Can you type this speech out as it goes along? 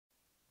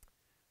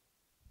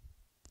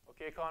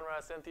Okay,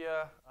 Konrad,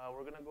 Cynthia,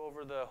 we're going to go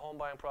over the home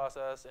buying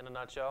process in a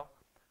nutshell.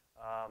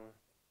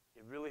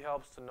 It really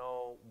helps to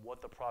know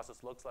what the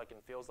process looks like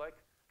and feels like.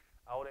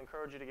 I would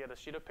encourage you to get a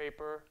sheet of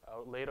paper,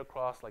 lay it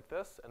across like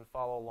this, and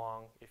follow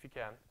along if you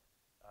can.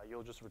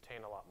 You'll just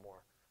retain a lot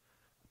more.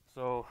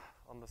 So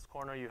on this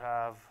corner you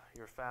have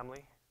your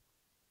family.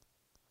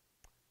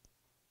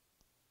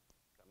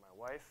 Got my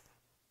wife,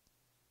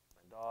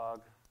 my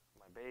dog,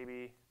 my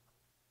baby.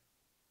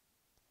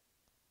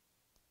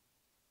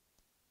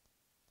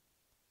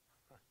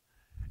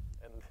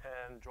 And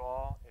then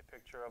draw a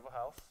picture of a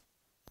house.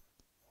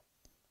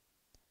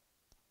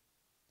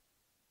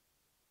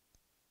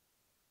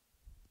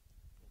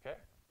 Okay?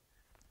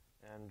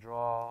 And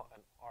draw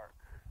an arc.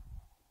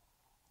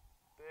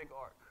 Big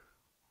arc.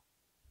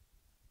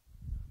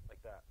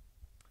 Like that.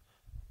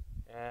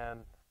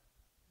 And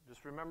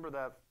just remember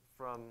that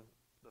from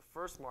the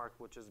first mark,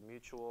 which is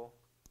mutual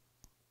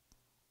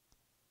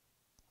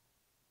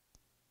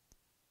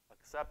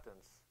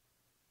acceptance,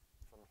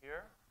 from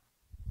here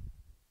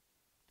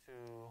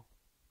to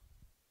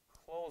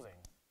closing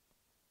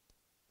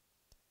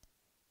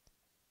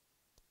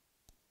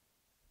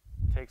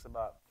takes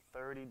about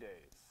 30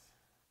 days.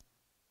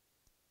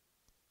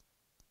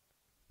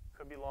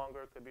 Could be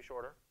longer, could be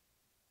shorter.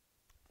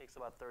 Takes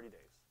about 30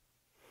 days.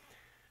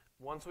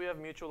 Once we have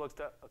mutual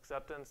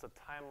acceptance, the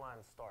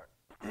timelines start.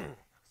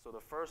 So the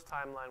first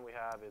timeline we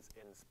have is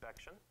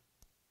inspection.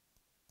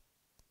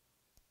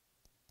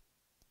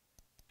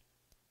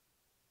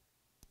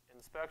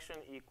 Inspection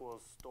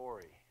equals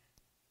story.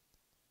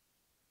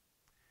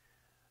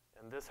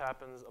 And this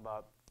happens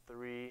about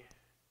 3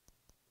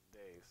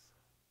 days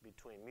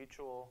between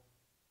mutual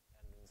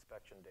and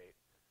inspection date.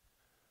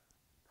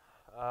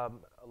 A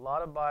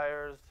lot of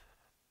buyers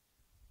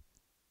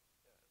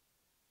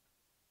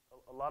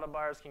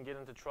can get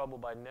into trouble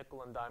by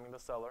nickel and diming the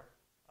seller,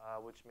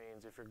 which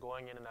means if you're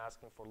going in and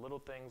asking for little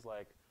things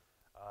like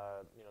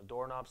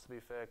doorknobs to be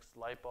fixed,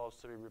 light bulbs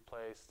to be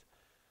replaced,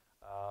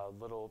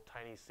 little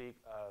tiny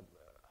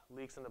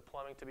leaks in the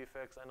plumbing to be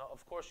fixed, and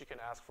of course you can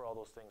ask for all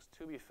those things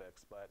to be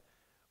fixed, but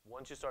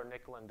once you start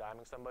nickel and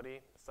diming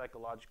somebody,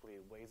 psychologically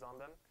it weighs on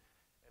them.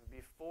 And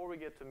before we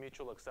get to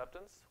mutual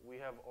acceptance, we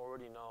have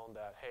already known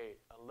that, hey,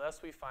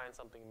 unless we find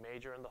something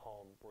major in the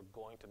home, we're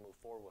going to move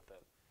forward with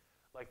it.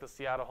 Like the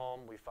Seattle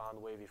home, we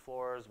found wavy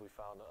floors, we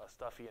found a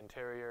stuffy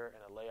interior,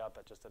 and a layout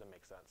that just didn't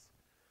make sense.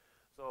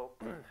 So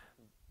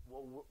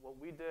what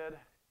we did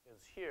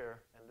is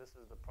here, and this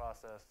is the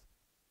process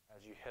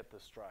as you hit the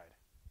stride,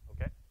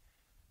 okay?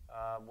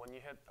 When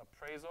you hit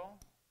appraisal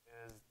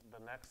is the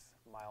next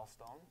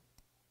milestone.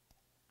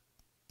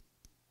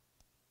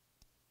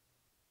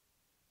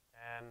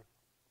 And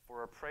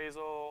for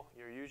appraisal,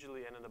 you're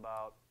usually in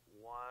about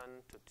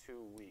 1 to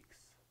 2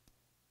 weeks.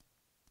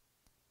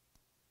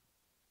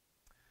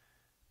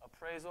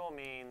 Appraisal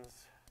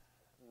means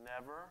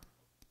never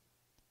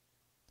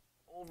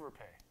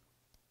overpay.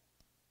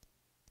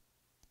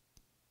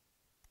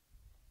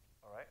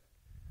 All right?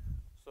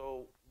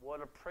 So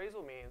what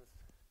appraisal means,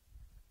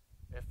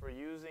 if we're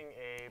using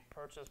a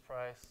purchase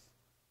price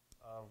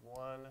of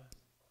 $1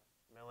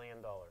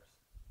 million,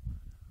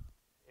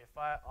 if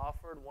I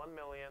offered $1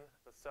 million,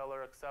 the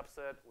seller accepts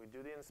it, we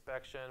do the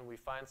inspection, we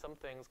find some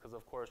things, because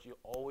of course you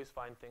always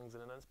find things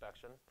in an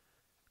inspection.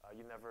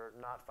 You never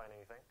not find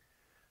anything.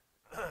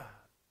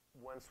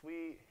 Once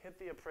we hit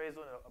the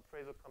appraisal and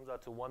appraisal comes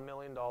out to $1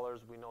 million,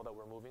 we know that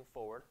we're moving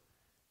forward,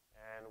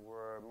 and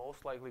we're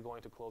most likely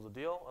going to close a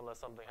deal unless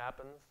something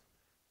happens,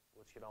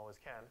 which it always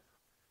can.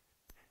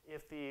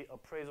 If the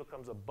appraisal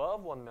comes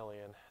above $1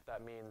 million,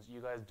 that means you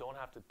guys don't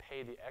have to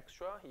pay the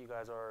extra. You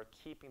guys are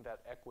keeping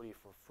that equity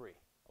for free.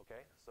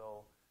 Okay,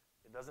 so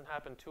it doesn't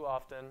happen too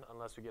often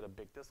unless we get a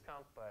big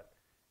discount, but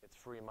it's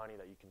free money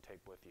that you can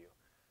take with you.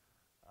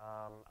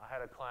 I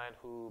had a client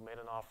who made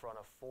an offer on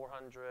a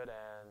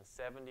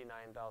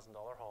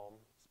 $479,000 home.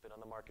 It's been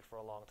on the market for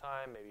a long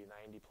time, maybe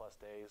 90 plus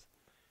days,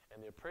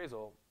 and the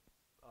appraisal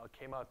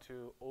came out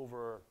to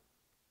over,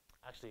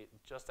 actually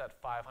just at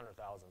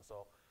 $500,000.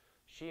 So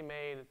she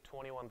made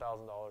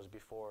 $21,000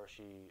 before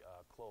she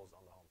closed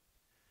on the home.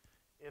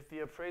 If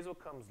the appraisal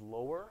comes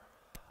lower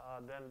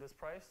than this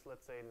price,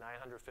 let's say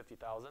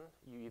 $950,000,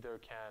 you either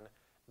can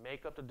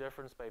make up the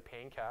difference by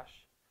paying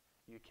cash,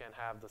 you can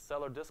have the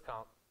seller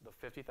discount the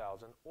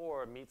 $50,000,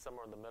 or meet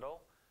somewhere in the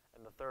middle,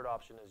 and the third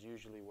option is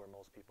usually where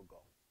most people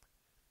go.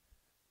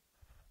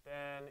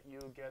 Then you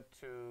get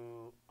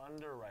to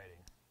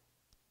underwriting.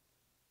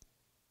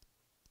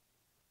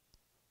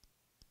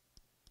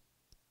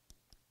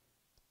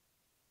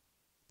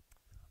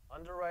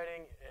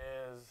 Underwriting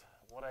is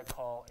what I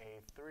call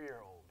a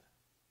 3-year-old,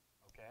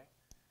 okay?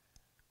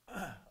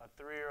 A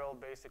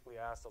 3-year-old basically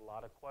asks a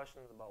lot of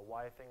questions about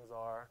why things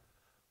are,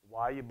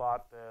 why you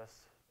bought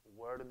this,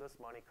 where did this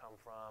money come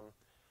from,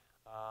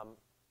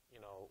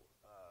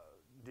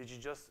 did you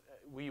just,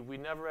 we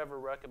never ever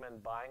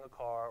recommend buying a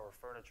car or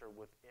furniture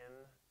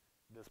within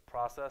this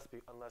process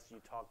unless you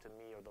talk to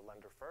me or the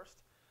lender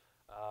first,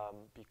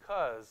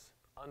 because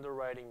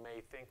underwriting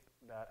may think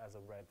that as a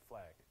red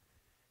flag.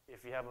 If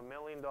if you have $1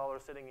 million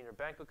sitting in your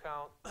bank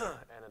account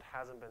and it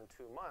hasn't been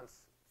 2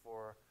 months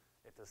for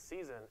it to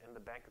season in the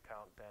bank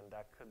account, then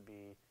that could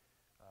be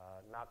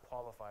not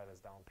qualified as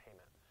down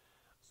payment.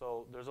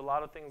 So there's a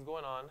lot of things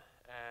going on,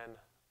 and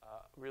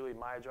really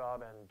my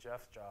job and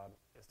Jeff's job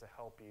is to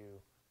help you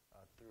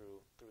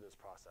through this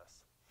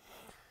process.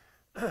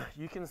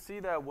 You can see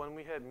that when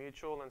we hit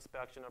mutual,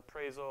 inspection,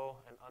 appraisal,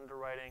 and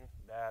underwriting,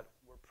 that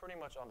we're pretty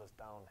much on this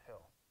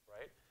downhill,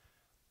 right?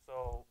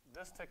 So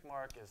this tick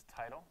mark is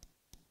title.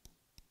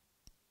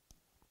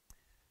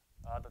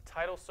 The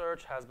title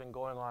search has been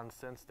going on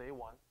since day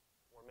one,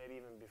 or maybe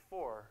even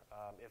before.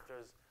 If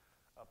there's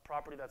a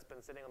property that's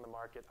been sitting on the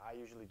market, I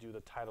usually do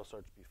the title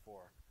search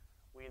before.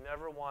 We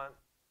never want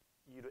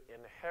you to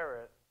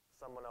inherit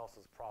someone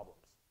else's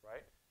problems,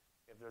 right?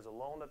 If there's a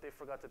loan that they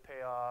forgot to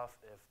pay off,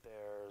 if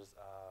there's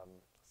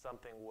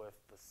something with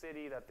the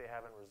city that they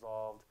haven't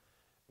resolved,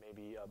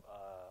 maybe a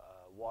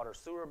water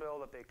sewer bill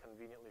that they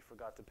conveniently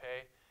forgot to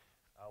pay,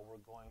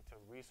 we're going to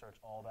research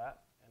all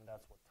that, and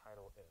that's what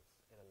title is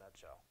in a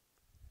nutshell.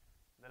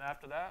 Then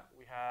after that,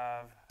 we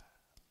have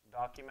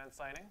document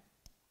signing.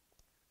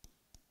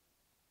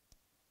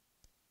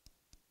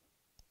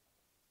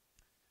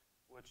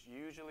 Which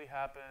usually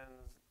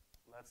happens,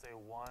 let's say,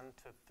 1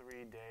 to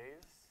 3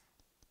 days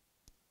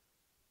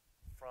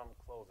from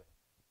closing,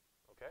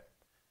 okay?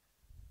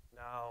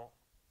 Now,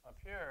 up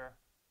here,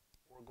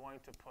 we're going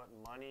to put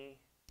money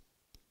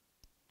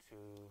to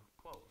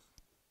close.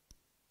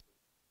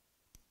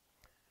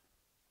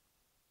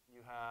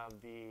 You have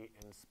the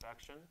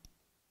inspection.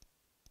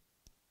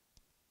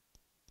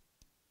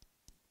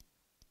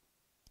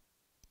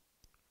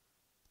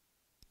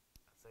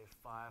 Let's say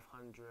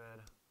 500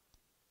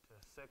 to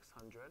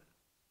 600.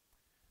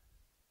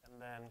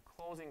 And then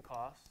closing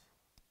costs,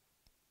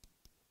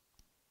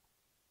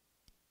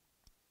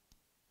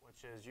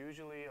 which is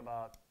usually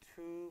about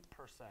 2%.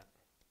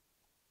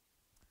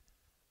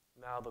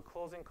 Now the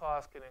closing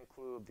costs can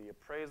include the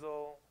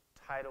appraisal,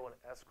 title and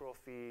escrow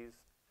fees,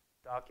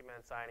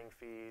 document signing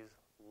fees,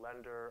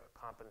 lender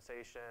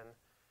compensation,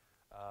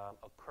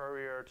 a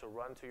courier to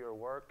run to your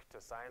work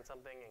to sign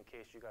something in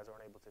case you guys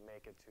aren't able to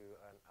make it to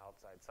an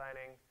outside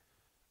signing.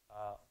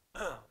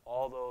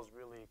 All those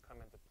really come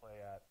into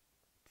play at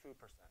 2%.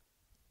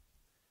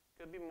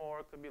 Could be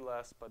more, could be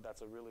less, but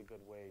that's a really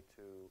good way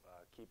to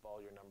keep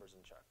all your numbers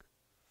in check.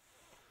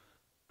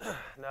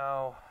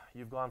 Now,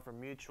 you've gone from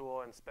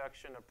mutual,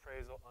 inspection,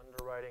 appraisal,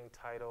 underwriting,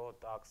 title,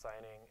 doc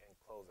signing, and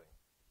closing.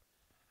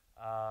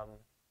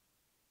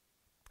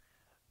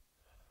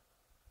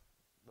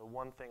 The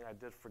one thing I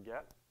did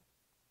forget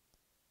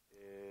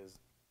is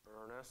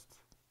earnest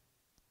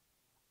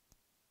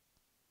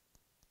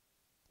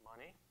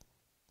money.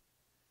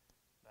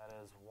 That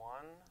is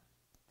 1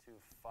 to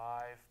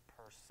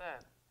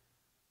 5%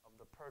 of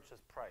the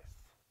purchase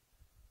price.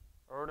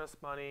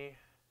 Earnest money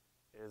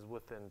is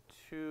within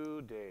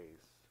 2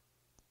 days.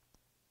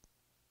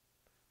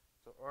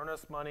 So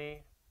earnest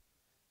money,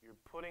 you're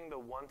putting the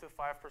 1 to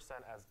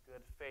 5% as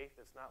good faith.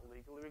 It's not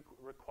legally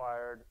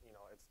required. You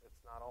know,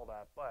 it's not all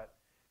that, but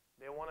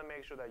they want to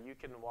make sure that you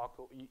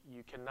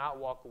cannot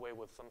walk away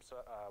with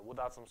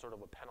without some sort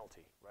of a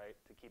penalty, right?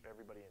 To keep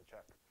everybody in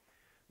check.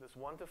 This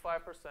 1 to 5%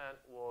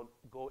 will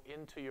go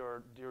into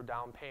your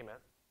down payment.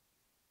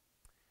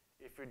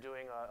 If you're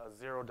doing a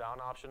zero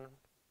down option,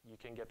 you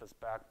can get this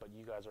back, but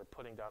you guys are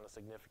putting down a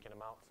significant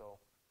amount. So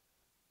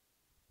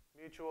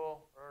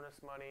mutual,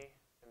 earnest money,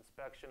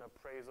 inspection,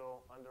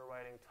 appraisal,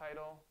 underwriting,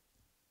 title,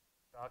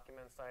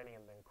 document signing,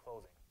 and then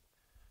closing.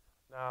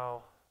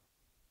 Now,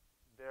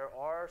 there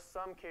are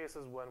some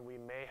cases when we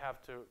may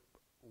have to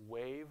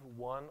waive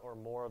one or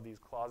more of these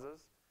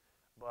clauses,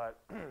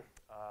 but you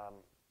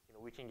know,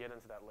 we can get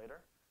into that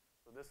later.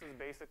 So this is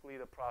basically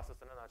the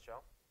process in a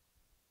nutshell.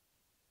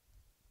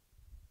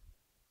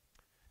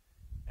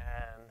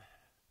 And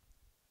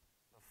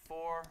the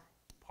 4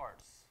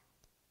 parts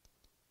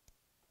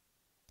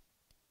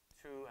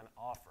to an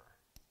offer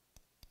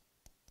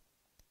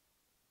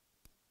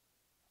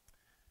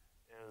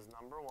is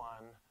number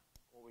 1,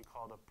 what we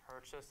call the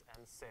purchase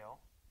and sale.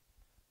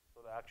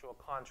 So the actual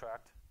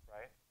contract,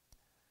 right?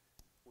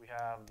 We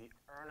have the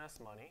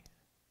earnest money,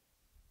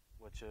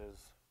 which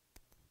is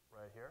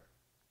right here.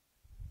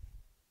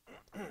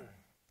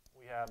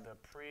 We have the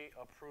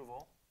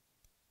pre-approval.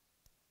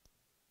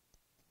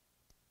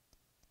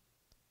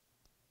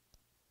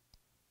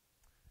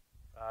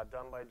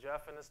 Done by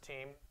Jeff and his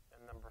team.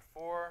 And number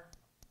 4,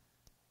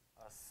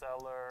 a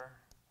seller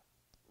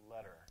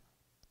letter.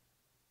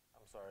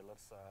 I'm sorry,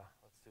 let's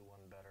do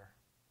one better.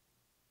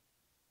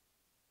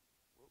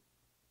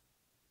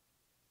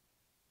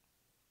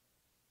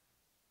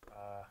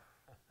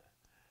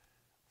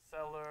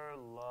 Seller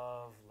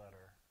love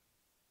letter.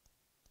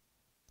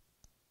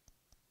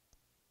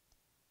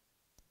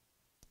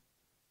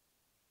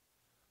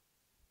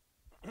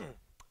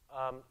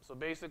 So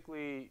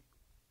basically,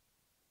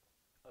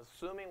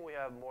 assuming we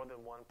have more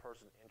than one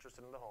person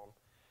interested in the home,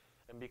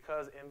 and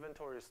because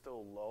inventory is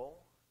still low,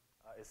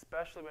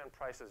 especially when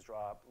prices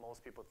drop,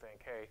 most people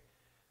think, hey,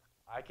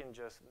 I can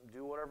just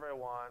do whatever I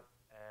want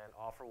and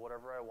offer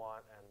whatever I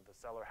want, and the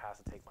seller has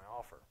to take my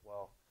offer.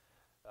 Well,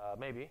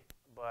 maybe,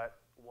 but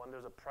when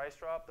there's a price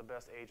drop, the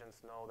best agents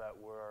know that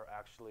we're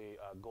actually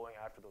going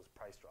after those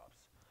price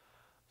drops.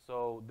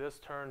 So this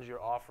turns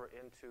your offer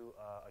into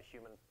a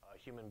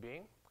human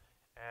being.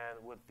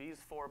 And with these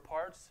 4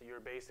 parts,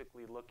 you're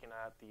basically looking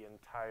at the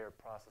entire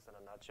process in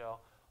a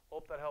nutshell.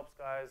 Hope that helps,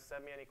 guys.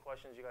 Send me any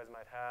questions you guys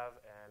might have,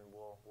 and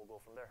we'll go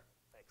from there.